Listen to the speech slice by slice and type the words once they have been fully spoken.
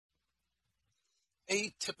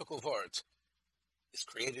Atypical Words is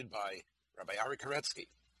created by Rabbi Ari Koretsky,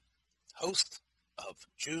 host of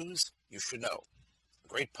Jews You Should Know, a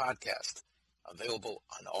great podcast available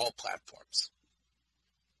on all platforms.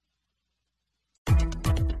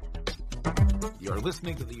 You're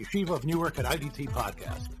listening to the Yeshiva of Newark at IDT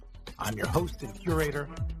podcast. I'm your host and curator,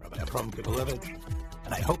 Rabbi Abram Kibalevich,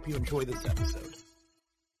 and I hope you enjoy this episode.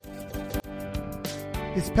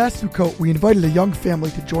 This past Sukkot, we invited a young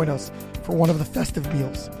family to join us for one of the festive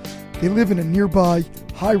meals. They live in a nearby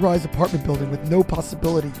high-rise apartment building with no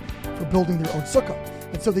possibility for building their own sukkah,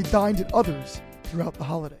 and so they dined at others throughout the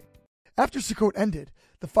holiday. After Sukkot ended,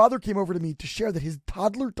 the father came over to me to share that his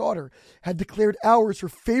toddler daughter had declared ours her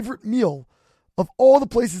favorite meal of all the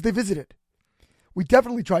places they visited. We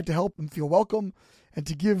definitely tried to help them feel welcome and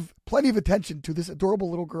to give plenty of attention to this adorable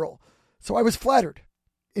little girl, so I was flattered.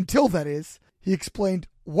 Until, that is, he explained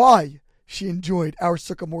why she enjoyed our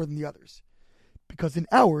sukkah more than the others. Because in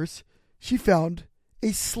ours, she found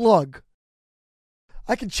a slug.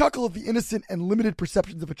 I can chuckle at the innocent and limited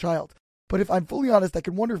perceptions of a child, but if I'm fully honest, I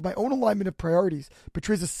can wonder if my own alignment of priorities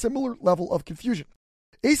betrays a similar level of confusion.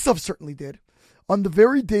 Esav certainly did. On the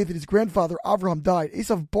very day that his grandfather Avraham died,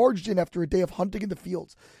 Esav barged in after a day of hunting in the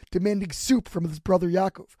fields, demanding soup from his brother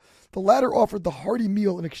Yaakov. The latter offered the hearty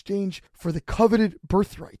meal in exchange for the coveted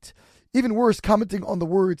birthright. Even worse, commenting on the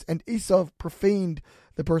words, and Esav profaned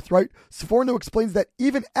the birthright, Sforno explains that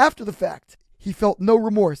even after the fact, he felt no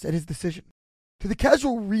remorse at his decision. To the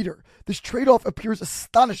casual reader, this trade-off appears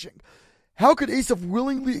astonishing. How could Esav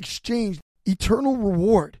willingly exchange eternal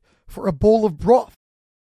reward for a bowl of broth?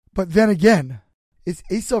 But then again, is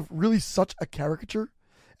Esav really such a caricature?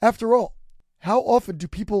 After all, how often do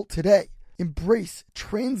people today embrace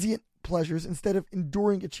transient pleasures instead of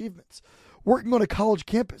enduring achievements? Working on a college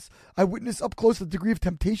campus, I witness up close the degree of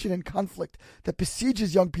temptation and conflict that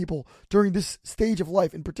besieges young people during this stage of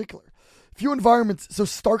life in particular. Few environments so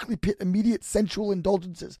starkly pit immediate sensual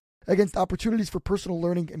indulgences against opportunities for personal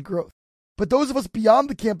learning and growth. But those of us beyond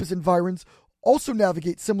the campus environs also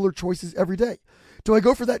navigate similar choices every day. Do I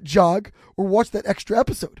go for that jog or watch that extra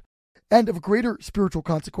episode? And of greater spiritual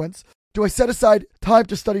consequence, do I set aside time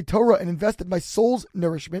to study Torah and invest in my soul's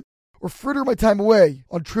nourishment, or fritter my time away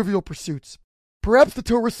on trivial pursuits? Perhaps the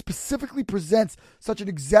Torah specifically presents such an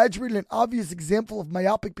exaggerated and obvious example of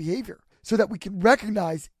myopic behavior so that we can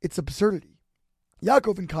recognize its absurdity.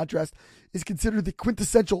 Yaakov, in contrast, is considered the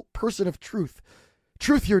quintessential person of truth.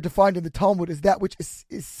 Truth here defined in the Talmud is that which is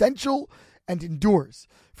essential and endures.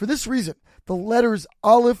 For this reason, the letters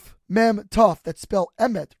Aleph, Mem, Taf that spell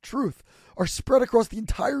Emet, truth, are spread across the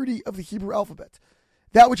entirety of the Hebrew alphabet.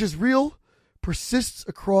 That which is real persists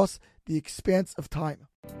across the expanse of time.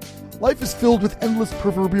 Life is filled with endless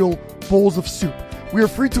proverbial bowls of soup. We are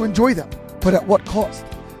free to enjoy them, but at what cost?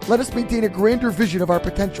 Let us maintain a grander vision of our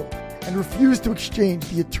potential and refuse to exchange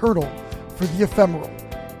the eternal for the ephemeral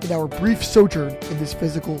in our brief sojourn in this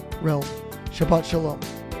physical realm. Shabbat Shalom.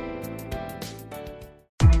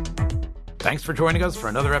 Thanks for joining us for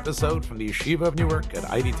another episode from the Yeshiva of Newark at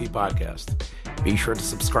IDT Podcast. Be sure to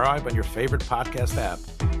subscribe on your favorite podcast app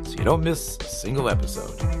so you don't miss a single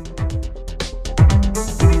episode.